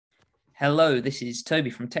Hello, this is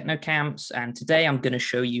Toby from TechnoCamps, and today I'm going to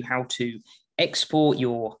show you how to export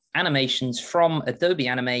your animations from Adobe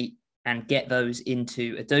Animate and get those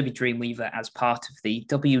into Adobe Dreamweaver as part of the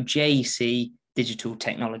WJC digital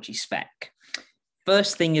technology spec.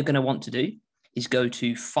 First thing you're going to want to do is go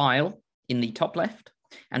to File in the top left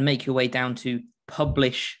and make your way down to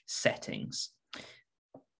Publish Settings.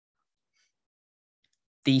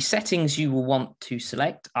 The settings you will want to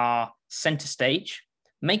select are Center Stage,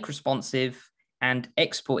 Make Responsive, and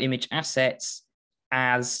Export Image Assets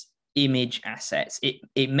as image assets.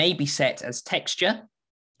 It may be set as texture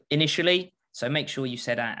initially, so make sure you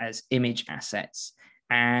set that as image assets.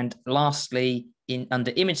 And lastly,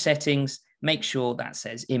 under image settings, make sure that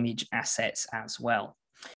says image assets as well.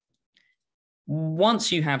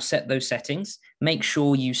 Once you have set those settings, make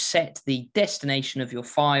sure you set the destination of your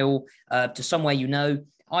file to somewhere you know.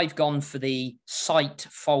 I've gone for the site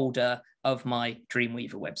folder of my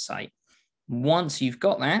Dreamweaver website. Once you've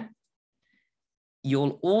got that,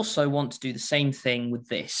 you'll also want to do the same thing with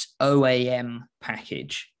this OAM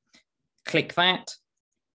package. Click that,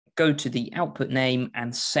 go to the output name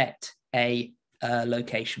and set a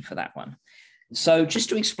location for that one. So just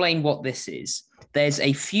to explain what this is, there's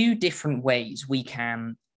a few different ways we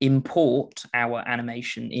can import our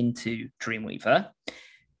animation into Dreamweaver.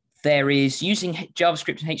 There is using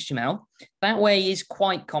JavaScript and HTML. That way is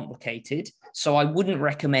quite complicated, so I wouldn't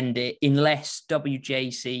recommend it unless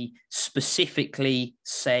WJC specifically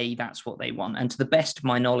say that's what they want. And to the best of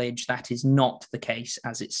my knowledge, that is not the case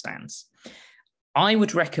as it stands. I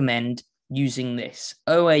would recommend using this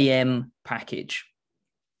OAM package.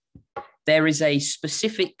 There is a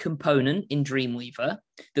specific component in Dreamweaver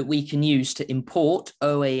that we can use to import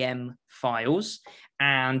OAM files,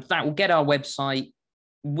 and that will get our website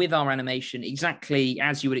with our animation exactly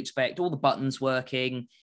as you would expect, all the buttons working.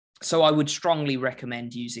 So I would strongly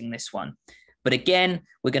recommend using this one. But again,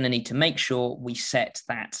 we're going to need to make sure we set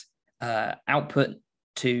that output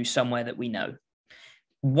to somewhere that we know.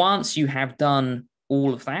 Once you have done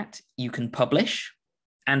all of that, you can publish.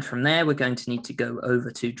 And from there, we're going to need to go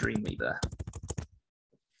over to Dreamweaver.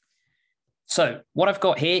 So what I've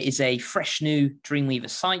got here is a fresh new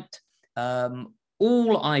Dreamweaver site.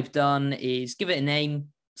 All I've done is give it a name,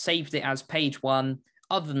 saved it as page 1.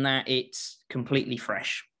 Other than that, it's completely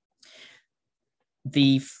fresh.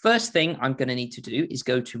 The first thing I'm going to need to do is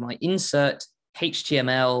go to my Insert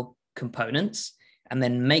HTML components and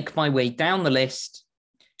then make my way down the list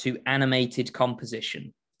to Animated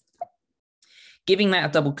Composition. Giving that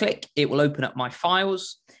a double click, it will open up my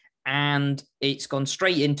files, and it's gone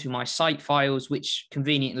straight into my site files, which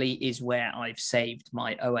conveniently is where I've saved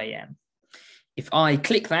my OAM. If I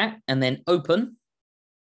click that and then open,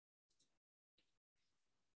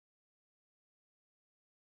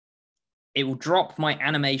 it will drop my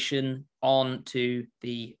animation onto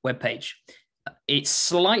the web page. It's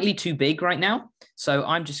slightly too big right now, so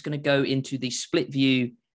I'm just going to go into the split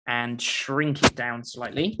view and shrink it down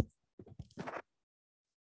slightly.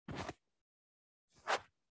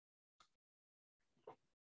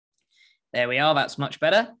 There we are, that's much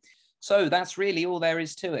better. So that's really all there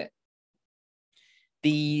is to it.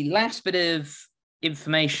 The last bit of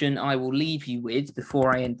information I will leave you with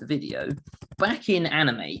before I end the video, back in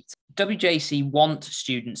Animate, WJC want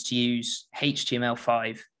students to use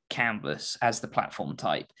HTML5 Canvas as the platform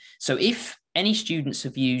type. So if any students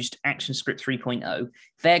have used ActionScript 3.0,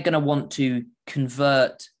 they're going to want to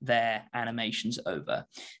convert their animations over.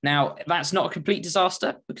 Now, that's not a complete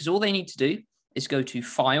disaster because all they need to do is go to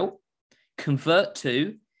File, Convert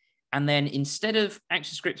to, and then instead of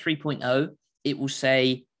ActionScript 3.0, it will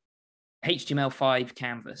say HTML5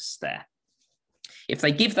 Canvas there. If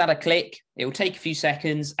they give that a click, it will take a few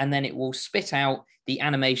seconds and then it will spit out the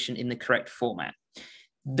animation in the correct format.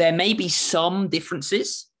 There may be some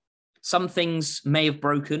differences. Some things may have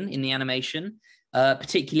broken in the animation,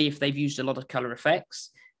 particularly if they've used a lot of color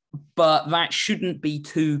effects, but that shouldn't be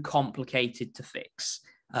too complicated to fix.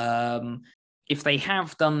 If they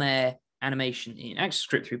have done their animation in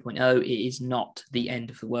ActionScript 3.0, it is not the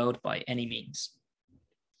end of the world by any means.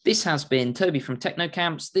 This has been Toby from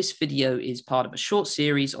TechnoCamps. This video is part of a short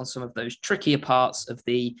series on some of those trickier parts of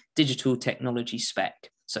the digital technology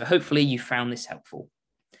spec. So hopefully you found this helpful.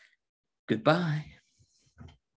 Goodbye.